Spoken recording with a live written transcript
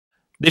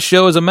This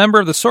show is a member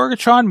of the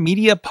Sorgatron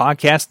Media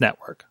Podcast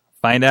Network.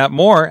 Find out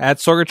more at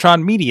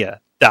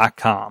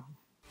sorgatronmedia.com.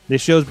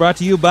 This show is brought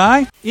to you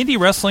by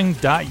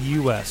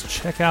IndyWrestling.us.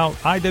 Check out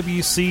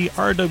IWC,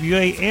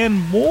 RWA,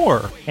 and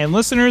more. And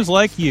listeners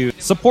like you,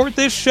 support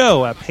this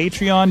show at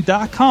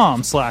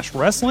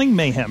Patreon.com/Wrestling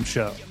Mayhem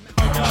Show.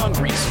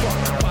 Hungry as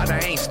fuck, but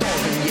I ain't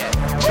starving yet.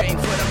 Chain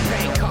for the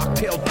pain,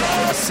 cocktail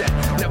dog set.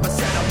 Never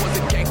said I was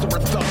a gangster or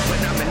thug,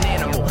 but I'm an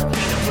animal.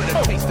 For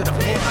the taste of the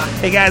floor.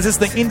 Hey guys, it's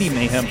the Indy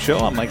Mayhem Show.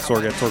 I'm Mike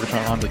Sorgat,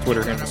 Sorgatron on the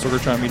Twitter here in the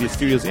Sorgatron Media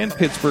Studios in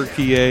Pittsburgh,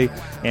 PA.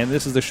 And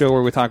this is the show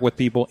where we talk with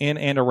people in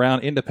and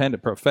around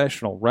independent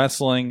professional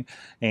wrestling.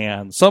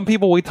 And some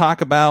people we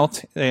talk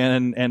about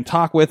and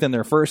talk with in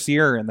their first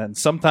year, and then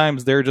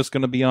sometimes they're just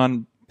going to be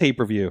on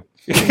pay-per-view.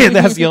 And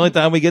that's the only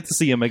time we get to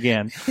see them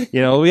again.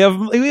 You know, we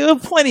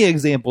have plenty of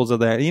examples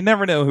of that. You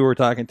never know who we're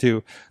talking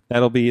to.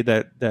 That'll be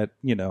that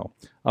you know,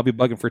 I'll be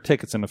bugging for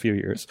tickets in a few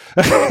years.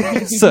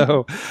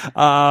 So,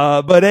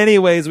 but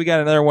anyways, we got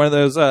another one of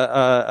those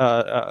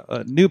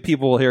new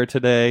people here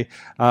today.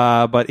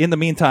 But in the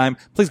meantime,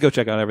 please go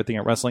check out everything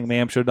at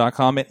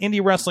WrestlingMayhemShow.com and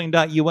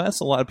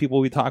IndyWrestling.us. A lot of people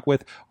we talk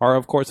with are,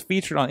 of course,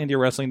 featured on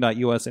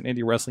IndyWrestling.us and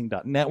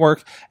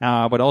IndyWrestling.network.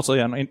 But also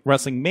on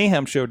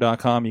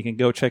WrestlingMayhemShow.com, you can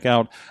go check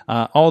out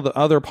all the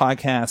other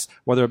podcasts,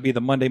 whether it be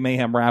the Monday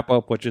Mayhem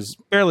Wrap-Up, which is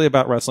barely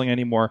about wrestling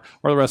anymore,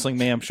 or the Wrestling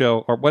Mayhem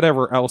Show, or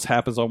whatever else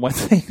happens on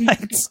Wednesday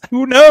nights.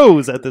 Who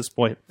knows at this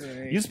point?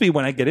 Right. Used to be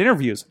when I get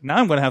interviews. Now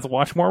I'm going to have to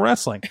watch more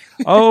wrestling.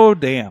 Oh,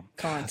 damn.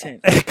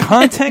 Content.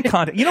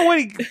 Content. You know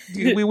what?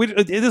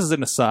 This is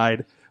an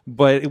aside,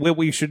 but what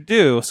we should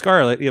do,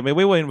 Scarlett, we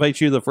will invite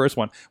you to the first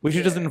one. We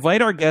should just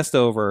invite our guest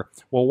over.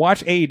 We'll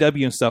watch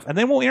AEW and stuff, and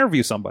then we'll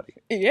interview somebody.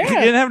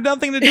 Yeah. It have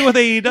nothing to do with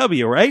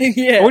AEW, right?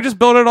 Yeah. Or we'll just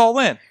build it all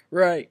in.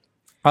 Right.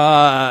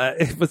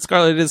 But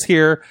Scarlett is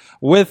here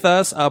with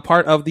us,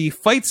 part of the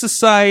Fight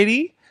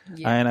Society.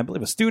 Yeah. And I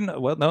believe a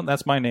student. Well, no,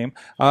 that's my name.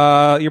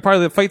 You're part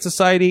of the Fight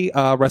Society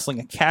Wrestling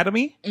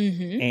Academy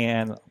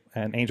and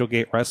Angel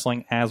Gate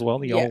Wrestling as well.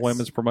 The all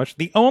women's promotion,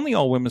 the only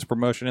all women's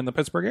promotion in the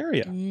Pittsburgh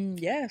area.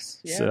 Yes.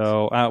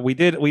 So we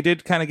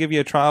did kind of give you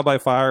a trial by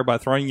fire by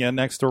throwing you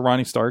next to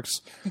Ronnie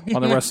Starks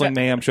on the Wrestling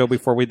Mayhem Show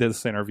before we did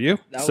this interview.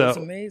 That was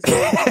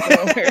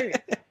amazing.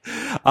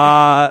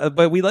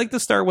 But we like to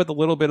start with a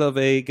little bit of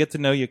a get to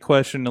know you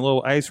question, a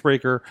little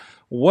icebreaker.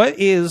 What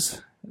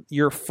is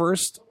your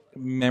first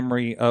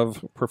memory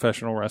of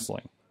professional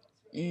wrestling?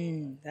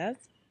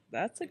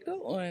 That's a good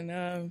one.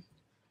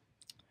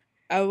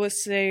 I would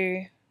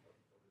say,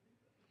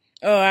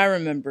 I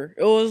remember.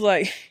 It was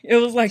like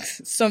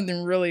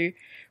something really,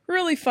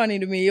 really funny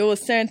to me. It was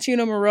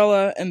Santino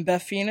Marella and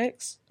Beth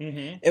Phoenix.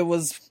 It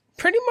was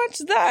pretty much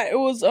that. It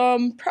was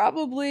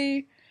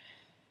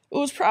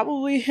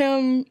probably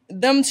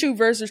them two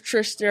versus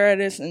Trish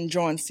Stratus and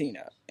John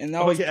Cena. And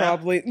that was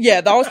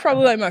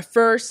probably like my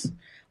first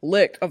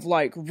lick of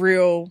like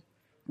real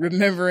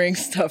remembering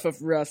stuff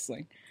of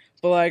wrestling.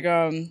 But like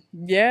and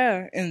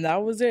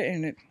that was it,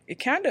 and it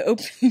kind of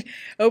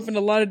opened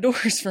a lot of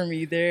doors for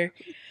me there.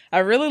 I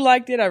really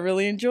liked it. I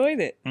really enjoyed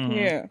it.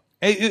 Yeah.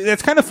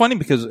 It's kind of funny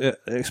because,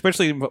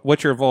 especially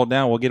what you're involved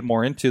now, we'll get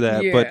more into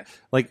that. Yeah. But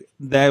like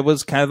that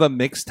was kind of a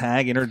mixed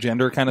tag,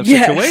 intergender kind of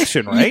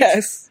situation, right?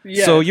 Yes.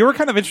 So you were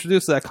kind of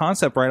introduced to that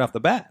concept right off the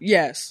bat.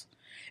 Yes.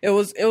 It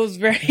was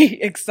very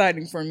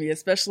exciting for me,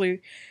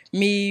 especially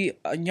me,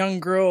 a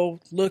young girl,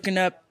 looking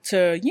up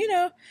to,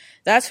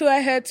 that's who I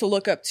had to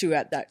look up to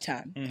at that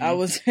time. I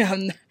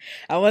wasn't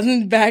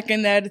back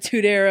in the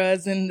Attitude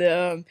Eras and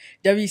the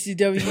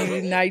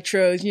WCW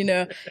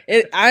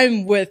Nitros,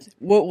 I'm with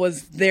what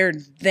was there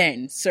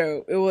then.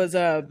 So it was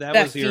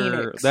Beth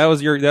Phoenix. That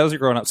was your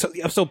growing up.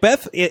 So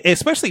Beth,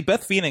 especially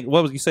Beth Phoenix.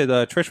 What was you said?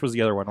 Trish was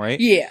the other one, right?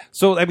 Yeah.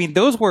 So I mean,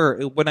 those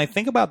were, when I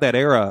think about that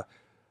era,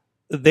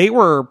 they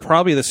were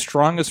probably the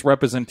strongest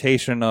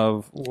representation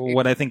of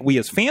what I think we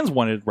as fans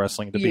wanted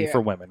wrestling to be for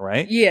women,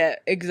 right? Yeah,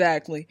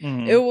 exactly.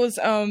 It was,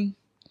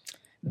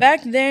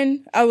 back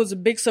then, I was a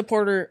big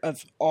supporter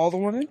of all the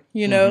women,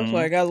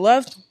 like I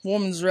loved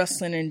women's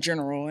wrestling in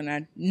general, and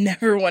I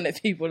never wanted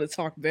people to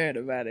talk bad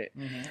about it.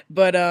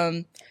 But,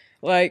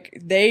 like,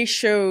 they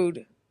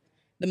showed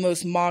the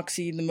most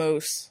moxie, the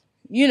most,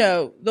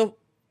 the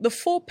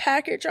full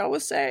package, I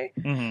would say.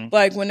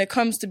 Like, when it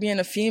comes to being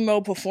a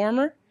female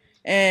performer.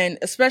 And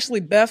especially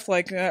Beth,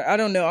 like, I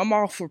don't know, I'm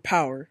all for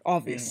power,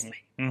 obviously.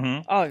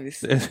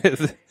 Obviously.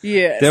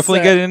 Yeah.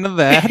 Definitely get into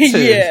that.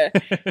 Yeah.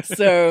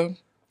 So,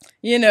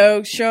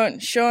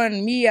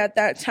 showing me at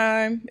that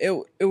time,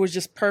 it was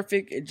just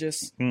perfect. It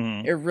just,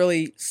 it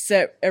really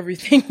set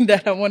everything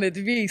that I wanted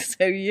to be.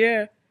 So,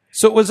 yeah.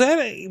 So was that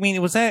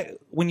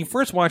when you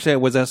first watched that,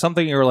 was that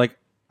something you were like,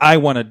 I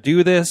want to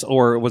do this,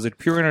 or was it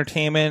pure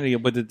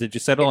entertainment? But did you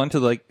settle into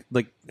like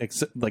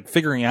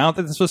figuring out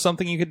that this was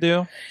something you could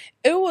do?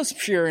 It was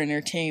pure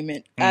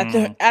entertainment. At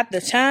the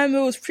time,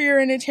 it was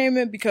pure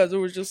entertainment because it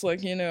was just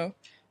like, they're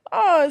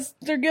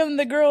giving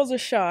the girls a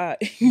shot,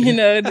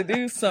 to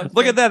do something.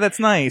 Look at that, that's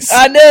nice.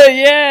 I know,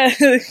 yeah,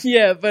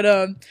 yeah.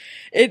 But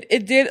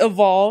it did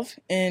evolve,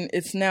 and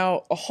it's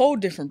now a whole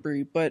different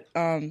breed. But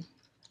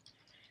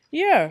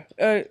Yeah,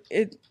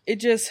 it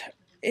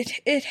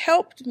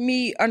helped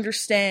me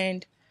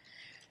understand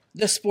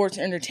the sports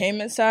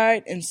entertainment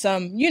side and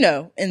some,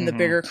 in the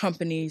bigger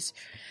companies,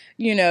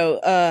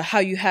 how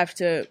you have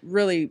to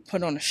really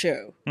put on a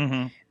show.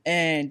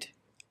 And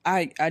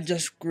I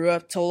just grew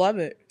up to love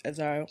it as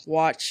I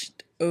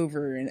watched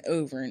over and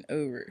over and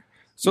over.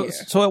 So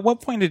at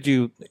what point did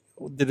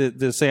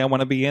it say I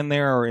want to be in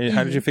there, or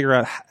how did you figure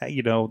out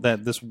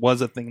that this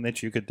was a thing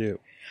that you could do?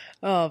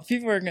 Oh,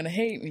 people are gonna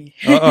hate me.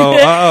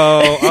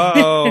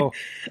 Uh-oh.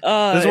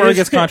 This is where it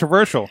gets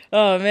controversial.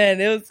 Oh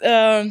man, it was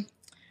I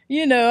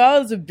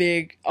was a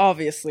big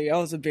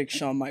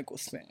Shawn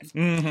Michaels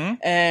fan.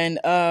 And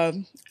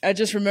I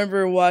just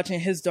remember watching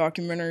his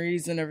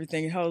documentaries and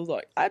everything. I was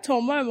like, I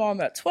told my mom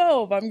at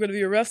 12 I'm going to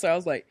be a wrestler. I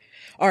was like,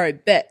 all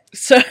right, bet.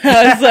 So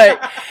I was like,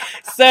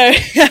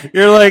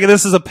 you're like,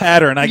 this is a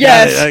pattern. I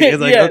got it.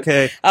 It's like,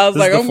 okay. I was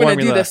like, I'm going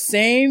to do the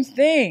same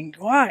thing.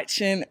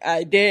 Watch. And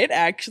I did,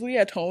 actually.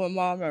 I told my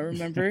mom, I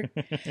remember,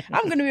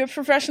 I'm going to be a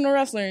professional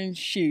wrestler. And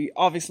she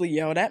obviously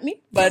yelled at me,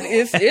 but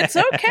it's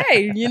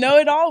okay.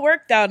 It all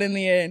worked out in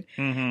the end.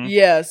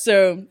 Yeah.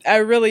 So I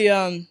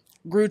really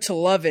grew to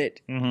love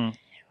it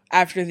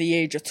after the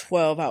age of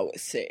 12, I would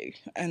say.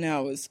 And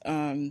I was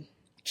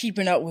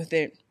keeping up with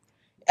it.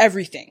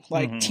 Everything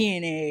like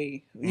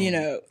TNA,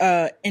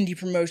 indie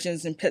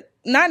promotions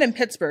not in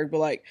Pittsburgh,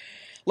 but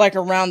like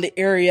around the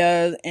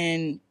area,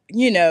 and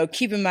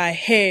keeping my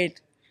head,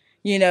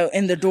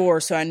 in the door,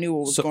 so I knew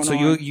what was going on. So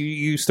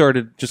you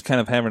started just kind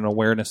of having an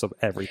awareness of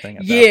everything.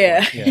 At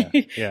that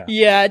point. Yeah.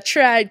 Yeah. I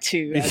tried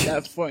to at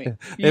that point.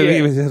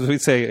 As we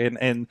say,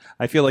 and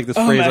I feel like this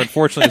phrase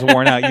unfortunately is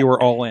worn out. You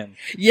were all in.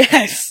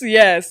 Yes,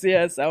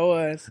 I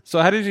was. So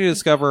how did you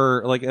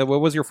discover? Like,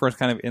 what was your first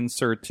kind of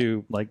insert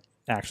to like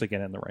actually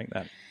get in the ring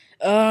then?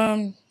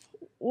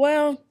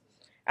 Well,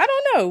 I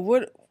don't know.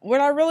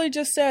 What I really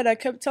just said, I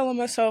kept telling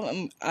myself,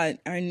 I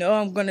know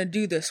I'm going to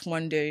do this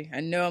one day. I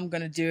know I'm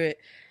going to do it.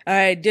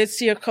 I did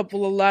see a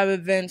couple of live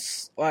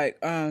events, like,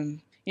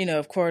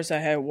 of course I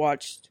had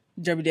watched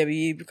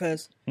WWE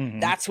because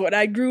that's what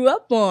I grew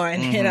up on,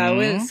 and I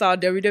went and saw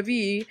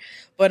WWE.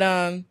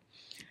 But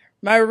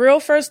my real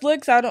first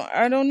licks, I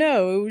don't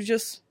know. It was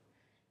just,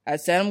 I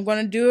said I'm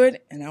going to do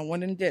it, and I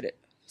went and did it.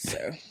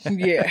 So,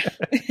 yeah.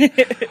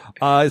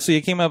 So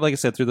you came up, like I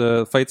said, through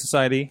the Fight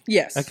Society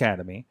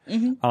Academy.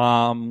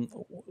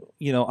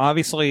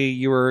 Obviously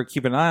you were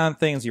keeping an eye on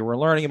things. You were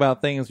learning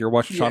about things. You were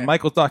watching Shawn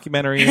Michaels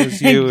documentaries.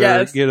 You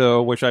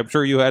were, which I'm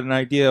sure you had an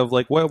idea of,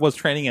 like, what was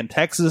training in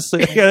Texas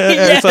or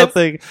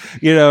something.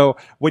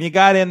 When you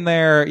got in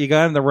there, you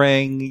got in the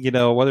ring,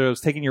 whether it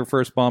was taking your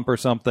first bump or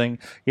something,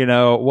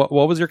 what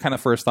was your kind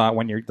of first thought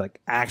when you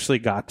like actually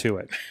got to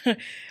it?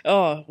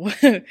 Oh,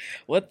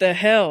 what the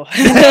hell?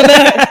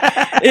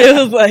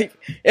 It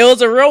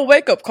was a real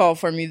wake up call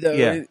for me, though.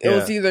 It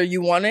was either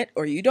you want it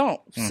or you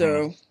don't.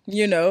 So,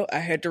 I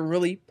had to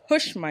really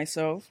push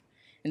myself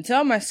and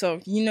tell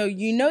myself,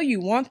 you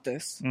want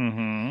this.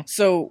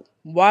 So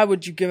why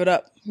would you give it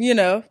up? You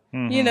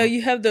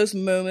have those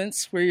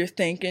moments where you're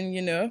thinking,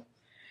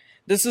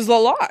 this is a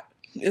lot.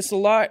 It's a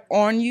lot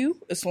on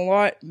you. It's a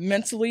lot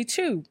mentally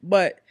too,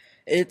 but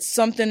it's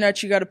something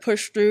that you got to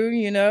push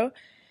through,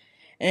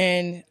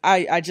 and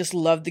I just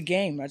love the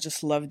game. I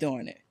just love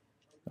doing it.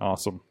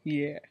 Awesome.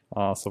 Yeah.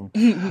 Awesome.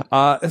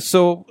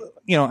 So,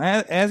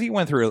 as you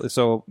went through it,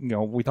 so,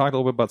 we talked a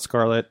little bit about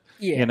Scarlett,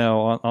 when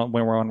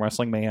we're on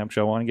Wrestling Mayhem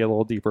show. I want to get a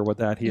little deeper with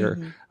that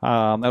here.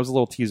 That was a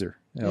little teaser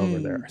over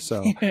there.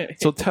 So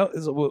tell,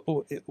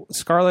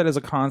 Scarlett as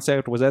a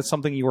concept, was that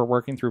something you were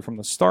working through from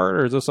the start,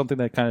 or is this something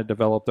that kind of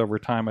developed over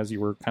time as you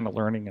were kind of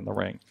learning in the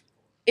ring?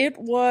 It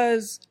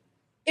was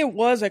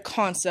a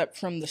concept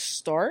from the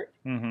start.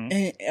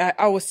 And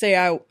I would say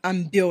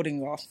I'm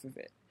building off of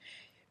it.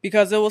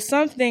 Because it was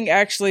something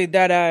actually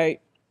that I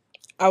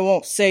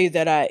won't say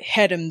that I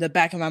had in the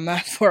back of my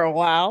mind for a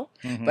while,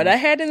 but I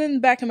had it in the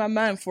back of my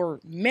mind for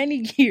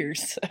many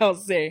years, I'll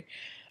say,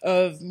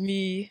 of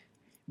me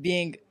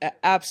being an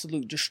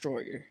absolute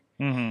destroyer.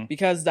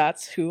 Because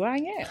that's who I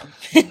am.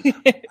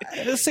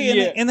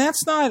 See, and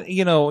that's not,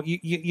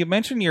 you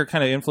mentioned your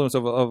kind of influence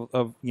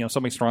of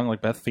somebody strong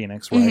like Beth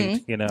Phoenix,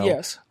 right?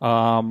 Yes.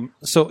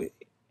 So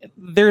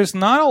there's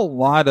not a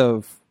lot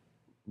of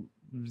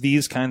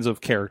these kinds of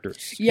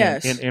characters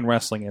in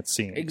wrestling, it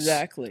seems.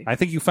 Exactly. I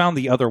think you found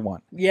the other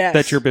one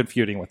that you've been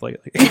feuding with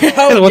lately.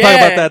 We'll talk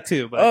about that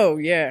too. But,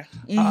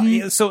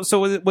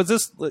 so was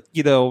this,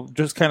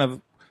 just kind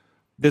of,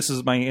 this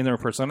is my inner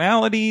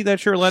personality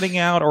that you're letting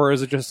out, or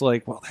is it just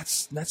like, well,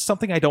 that's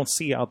something I don't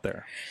see out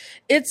there?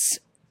 It's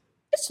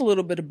a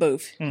little bit of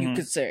both, you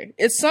could say.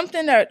 It's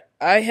something that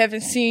I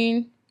haven't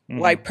seen,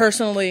 like,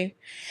 personally,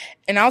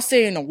 and I'll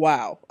say in a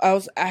while.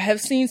 I have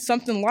seen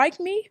something like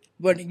me,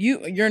 but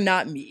you're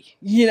not me,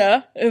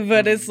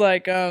 But it's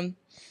like,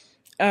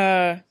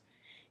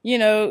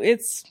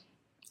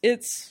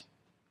 it's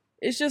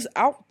just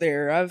out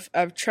there.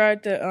 I've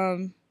tried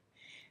to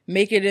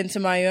make it into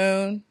my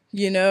own,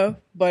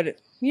 but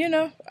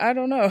I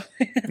don't know.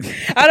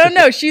 I don't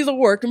know. She's a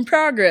work in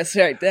progress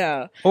right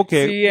now.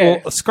 Okay. So, yeah.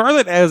 Well,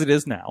 Scarlett as it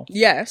is now.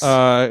 Yes.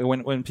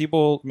 When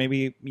people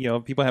maybe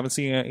people haven't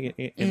seen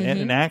it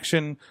in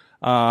action,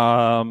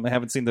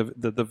 haven't seen the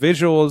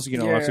visuals.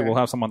 Obviously we'll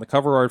have some on the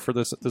cover art for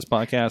this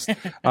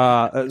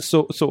podcast.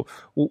 So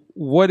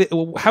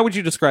how would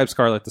you describe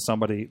Scarlett to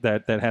somebody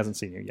that hasn't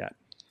seen you yet?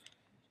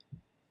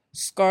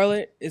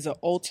 Scarlett is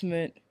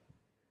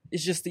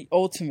it's just the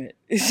ultimate.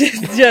 It's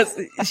just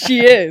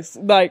she is,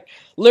 like,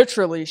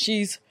 literally,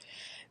 she's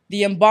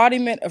the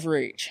embodiment of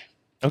rage.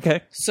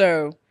 Okay.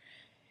 So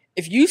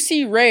if you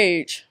see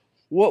rage,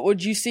 what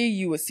would you see?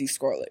 You would see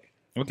Scarlett.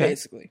 Okay.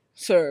 Basically.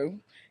 So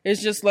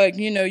it's just like,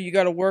 you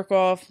got to work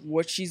off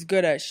what she's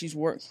good at. She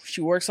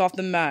works off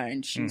the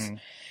mind.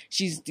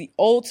 She's the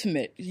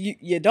ultimate.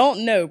 You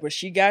don't know, but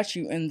she got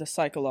you in the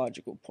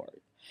psychological part.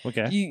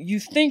 Okay.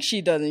 You think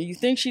she doesn't. You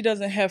think she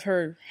doesn't have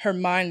her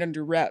mind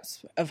under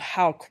wraps of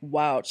how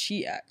wild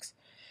she acts.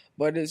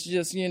 But it's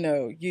just,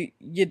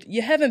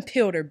 you haven't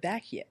peeled her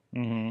back yet.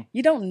 Mm-hmm.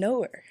 You don't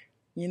know her,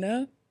 You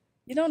don't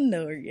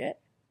know her yet.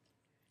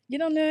 You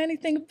don't know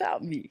anything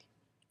about me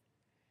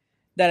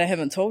that I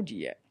haven't told you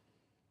yet.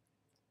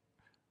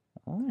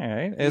 All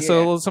right. Yeah.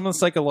 So some of the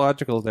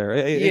psychological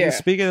there. Yeah.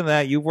 Speaking of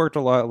that, you've worked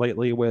a lot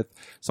lately with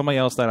somebody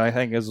else that I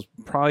think is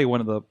probably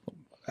one of the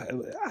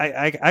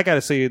I got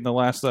to say, in the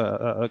last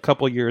a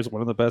couple of years,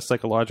 one of the best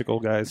psychological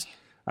guys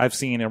I've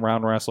seen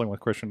around wrestling with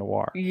Christian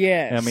Noir.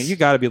 Yes. I mean, you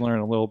got to be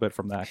learning a little bit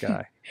from that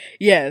guy.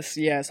 Yes.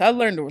 I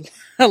learned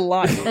a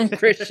lot from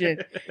Christian.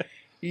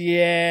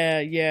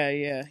 Yeah.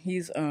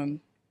 He's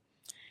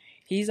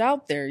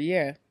out there,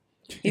 yeah.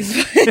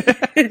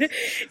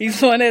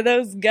 He's one of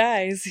those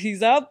guys.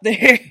 He's out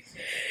there.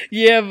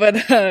 Yeah,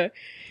 but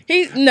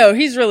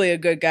he's really a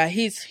good guy.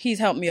 He's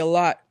helped me a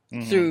lot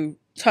through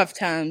tough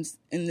times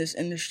in this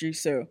industry,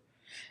 so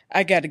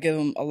I got to give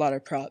him a lot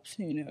of props.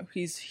 He's an OG.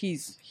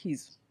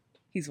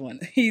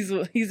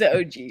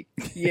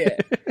 Yeah.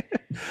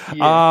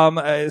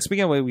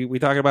 Speaking of, we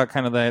talk about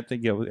kind of that.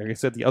 Like I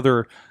said, the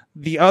other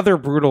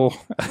brutal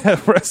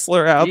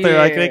wrestler out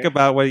there. I think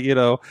about what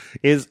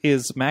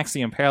is Max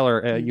the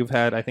Impaler. You've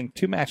had, I think,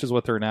 2 matches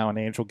with her now in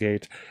Angel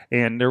Gate,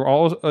 and they're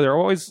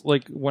always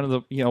like one of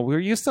the we're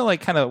used to, like,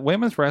 kind of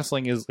women's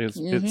wrestling is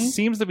it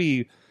seems to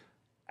be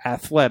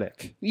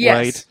athletic,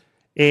 right?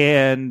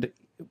 And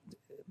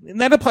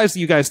that applies to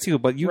you guys too,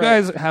 but you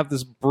guys have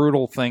this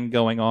brutal thing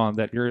going on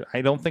that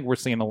I don't think we're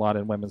seeing a lot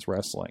in women's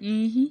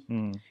wrestling.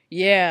 Mm-hmm.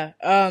 Yeah.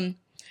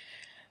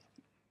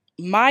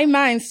 My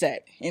mindset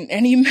in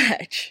any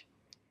match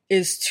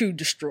is to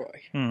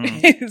destroy.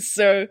 Mm-hmm.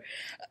 So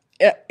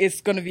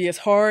it's going to be as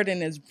hard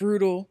and as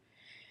brutal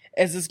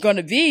as it's going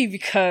to be,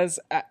 because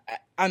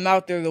I'm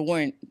out there to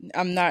win.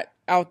 I'm not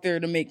out there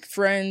to make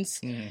friends.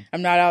 Mm-hmm.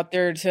 I'm not out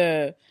there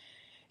to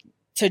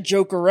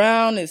joke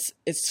around. It's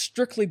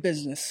strictly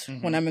business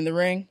when I'm in the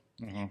ring.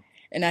 Mm-hmm.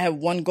 And I have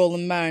one goal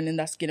in mind, and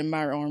that's getting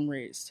my arm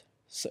raised.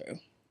 So,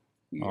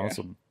 yeah.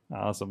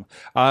 Awesome.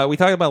 We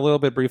talked about a little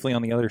bit briefly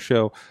on the other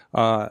show,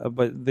 but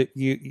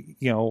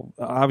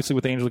obviously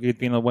with Angel Gate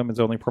being a women's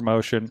only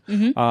promotion,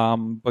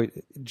 but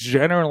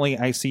generally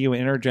I see you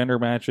in intergender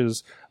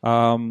matches,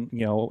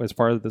 as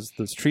part of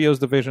this trios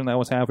division that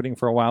was happening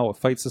for a while with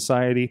Fight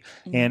Society,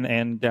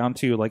 and down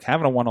to like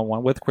having a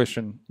one-on-one with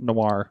Christian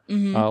Noir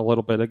a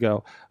little bit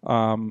ago.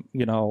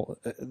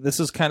 This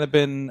has kind of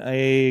been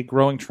a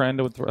growing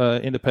trend with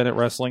independent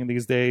wrestling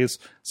these days,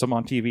 some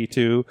on TV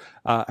too.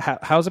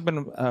 How's it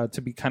been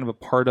to be kind of a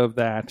part of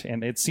that,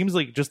 and it seems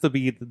like just to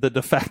be the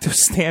de facto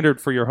standard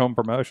for your home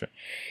promotion?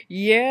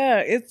 Yeah,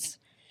 it's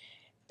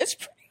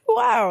pretty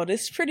wild.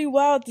 It's pretty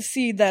wild to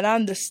see that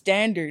I'm the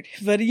standard,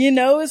 but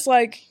it's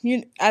like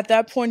at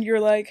that point you're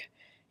like,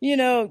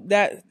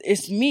 that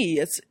it's me.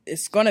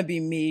 It's gonna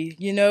be me.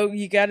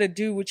 You got to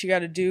do what you got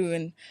to do,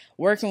 and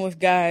working with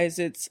guys,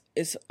 it's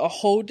a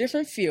whole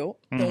different feel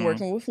than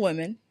working with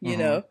women.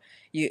 You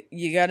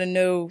got to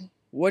know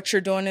what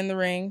you're doing in the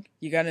ring.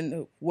 You got to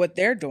know what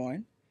they're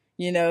doing.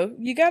 You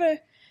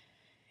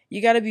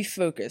gotta be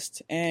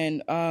focused,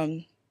 and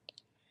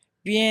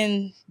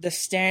being the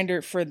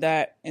standard for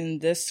that in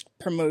this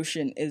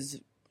promotion is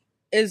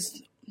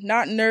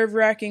not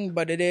nerve-wracking,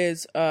 but it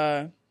is.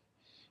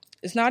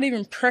 It's not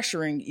even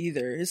pressuring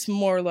either. It's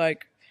more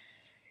like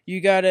you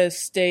gotta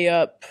stay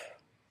up.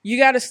 You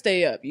gotta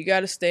stay up. You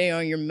gotta stay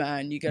on your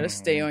mind. You gotta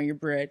stay on your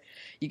bread.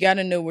 You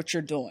gotta know what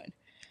you're doing.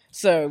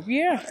 So,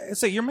 yeah.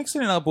 So you're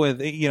mixing it up with,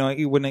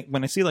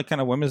 when I see like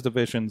kind of women's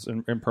divisions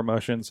and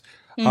promotions,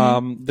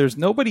 there's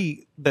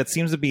nobody that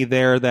seems to be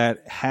there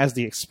that has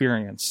the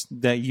experience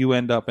that you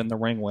end up in the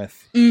ring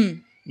with,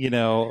 having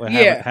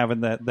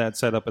that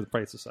set up at the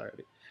Fight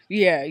Society.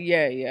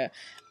 Yeah.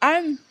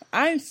 I'm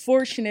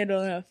fortunate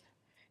enough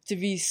to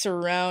be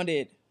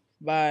surrounded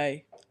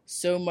by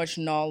so much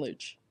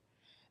knowledge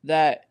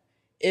that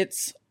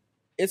it's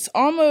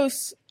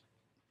almost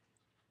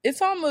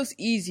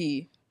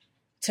easy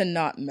to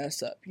not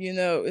mess up.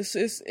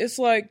 It's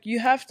like you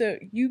have to,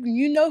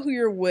 you know who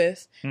you're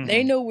with,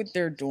 they know what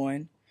they're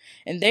doing,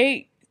 and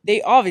they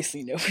they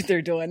obviously know what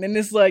they're doing. And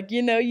it's like,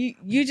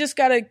 you just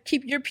got to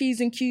keep your P's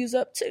and Q's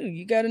up too.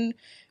 You got to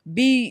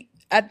be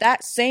at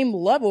that same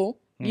level,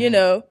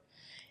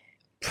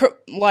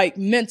 like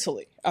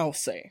mentally, I'll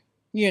say.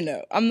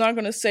 I'm not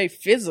going to say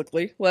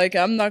physically. Like,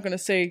 I'm not going to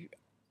say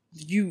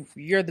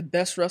you're the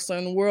best wrestler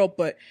in the world,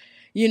 but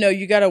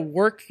you got to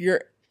work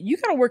your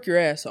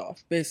ass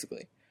off,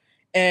 basically.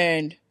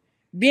 And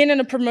being in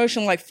a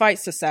promotion like Fight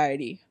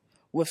Society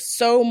with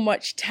so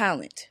much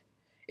talent,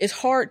 it's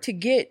hard to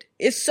get.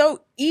 It's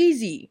so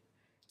easy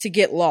to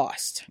get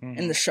lost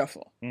in the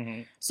shuffle.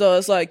 So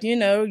it's like,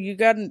 you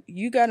got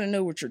to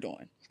know what you're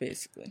doing,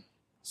 basically.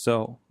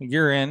 So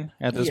you're in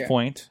at this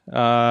point.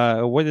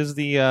 What is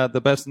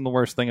the best and the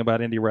worst thing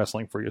about indie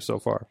wrestling for you so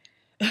far?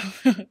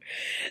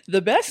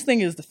 The best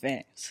thing is the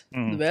fans.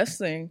 The best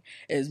thing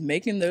is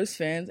making those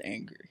fans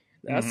angry.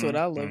 That's what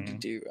I love to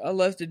do. I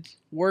love to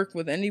work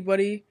with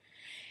anybody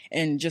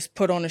and just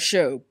put on a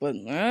show. But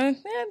man,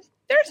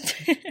 there's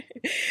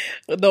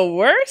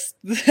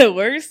the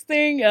worst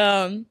thing.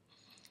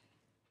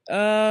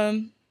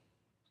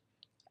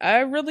 I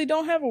really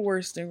don't have a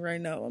worst thing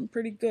right now. I'm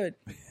pretty good.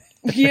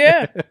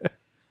 Yeah.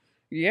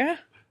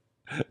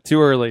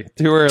 Too early.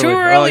 Too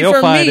early you'll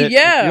for find me. It.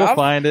 Yeah, you'll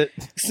find it.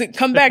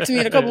 Come back to me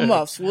in a couple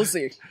months. We'll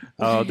see.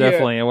 Oh,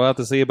 definitely. And we'll have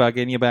to see about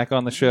getting you back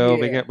on the show,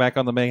 back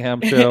on the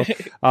Mayhem show.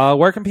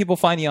 Where can people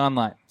find you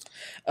online?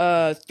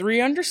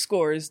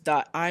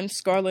 3_ I'm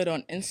Scarlett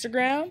on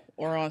Instagram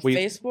or on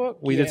Facebook.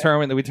 We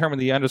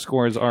determined the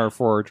underscores are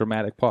for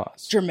dramatic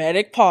pause.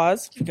 Dramatic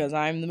pause, because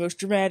I'm the most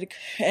dramatic.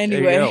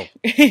 Anyway.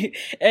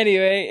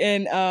 Anyway,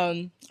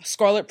 and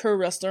Scarlett Pro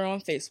Wrestler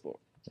on Facebook.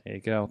 There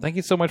you go. Thank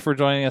you so much for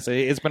joining us.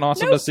 It's been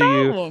awesome to see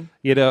you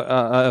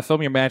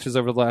film your matches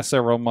over the last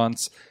several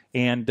months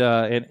and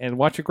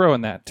watch you grow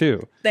in that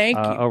too. Thank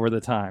you. Over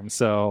the time.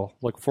 So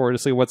look forward to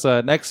see what's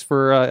next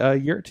for a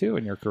year or two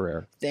in your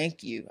career.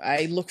 Thank you.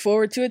 I look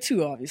forward to it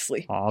too,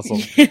 obviously. Awesome.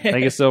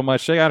 Thank you so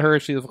much. Check out her.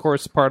 She's, of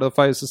course, part of the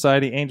Fight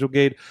Society, Angel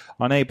Gate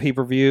on a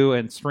pay-per-view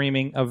and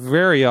streaming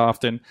very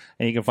often.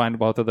 And you can find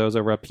both of those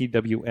over at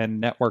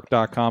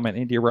pwnnetwork.com and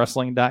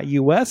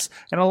indiewrestling.us.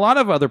 And a lot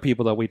of other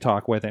people that we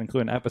talk with,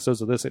 including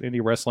episodes of this at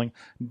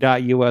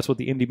indiewrestling.us with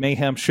the Indy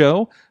Mayhem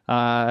show.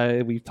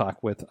 We've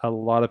talked with a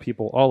lot of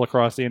people all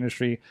across the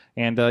industry,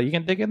 and you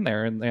can dig in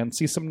there and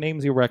see some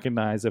names you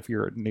recognize if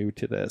you're new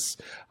to this.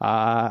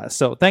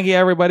 So thank you,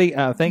 everybody.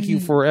 Thank you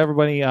for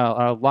everybody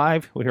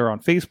live here on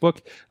Facebook,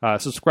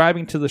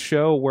 subscribing to the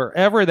show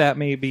wherever that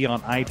may be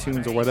on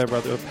iTunes or whatever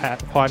other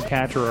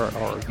podcatcher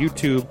or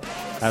YouTube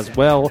as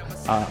well.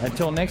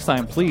 Until next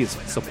time, please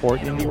support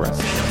indie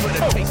wrestling.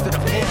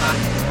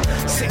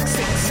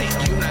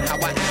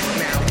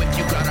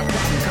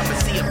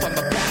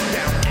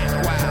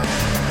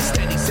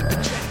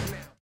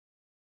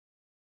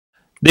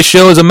 This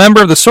show is a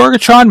member of the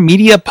Sorgatron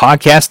Media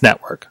Podcast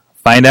Network.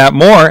 Find out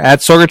more at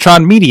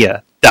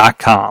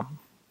sorgatronmedia.com.